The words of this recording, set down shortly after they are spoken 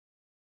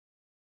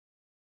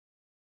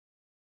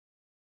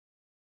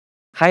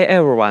Hi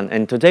everyone,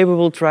 and today we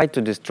will try to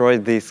destroy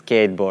this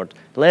skateboard.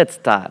 Let's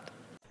start!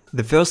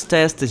 The first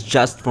test is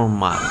just for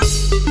mud.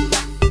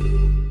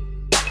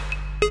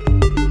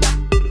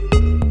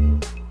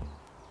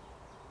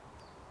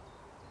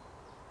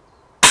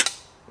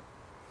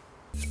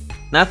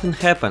 Nothing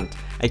happened.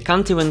 I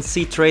can't even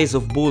see trace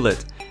of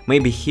bullet.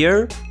 Maybe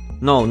here?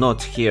 No,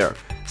 not here.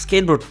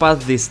 Skateboard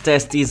passed this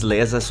test easily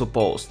as I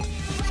supposed.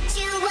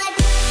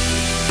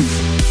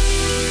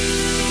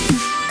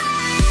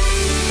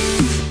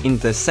 In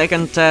the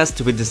second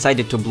test we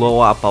decided to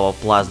blow up our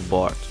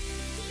plasterboard.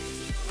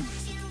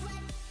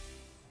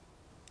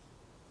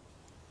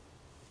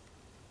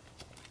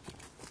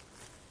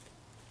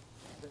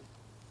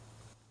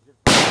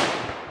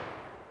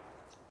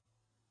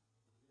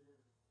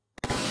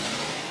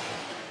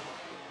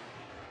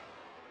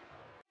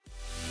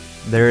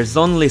 There is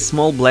only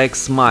small black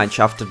smudge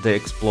after the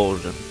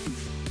explosion.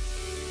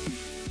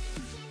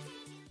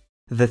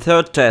 The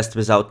third test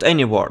without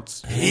any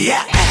words.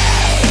 Yeah.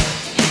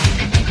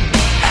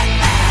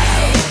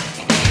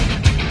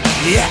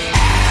 Yeah.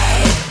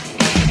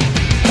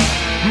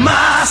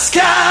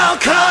 Moscow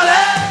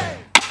calling.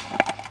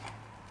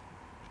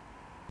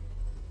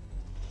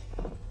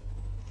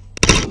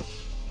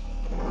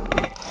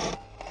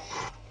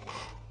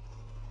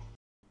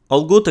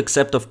 All good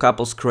except of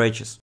couple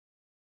scratches.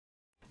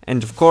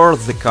 And of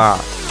course the car.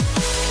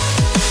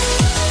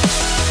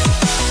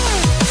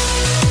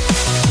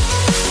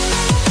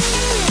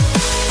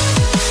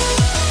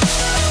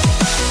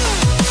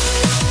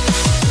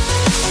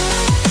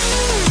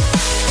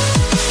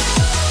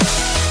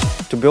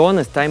 To be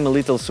honest, I'm a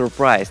little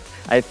surprised.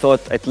 I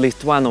thought at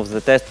least one of the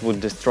tests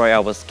would destroy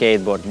our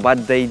skateboard,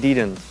 but they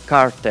didn't.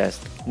 Car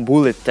test,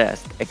 bullet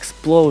test,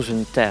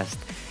 explosion test,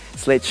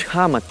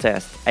 sledgehammer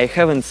test. I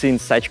haven't seen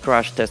such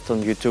crash test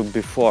on YouTube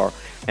before,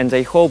 and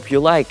I hope you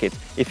like it.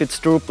 If it's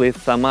true, please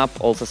thumb up,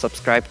 also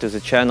subscribe to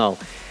the channel.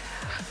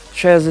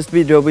 Share this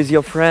video with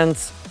your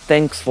friends.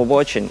 Thanks for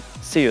watching.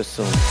 See you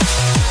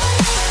soon.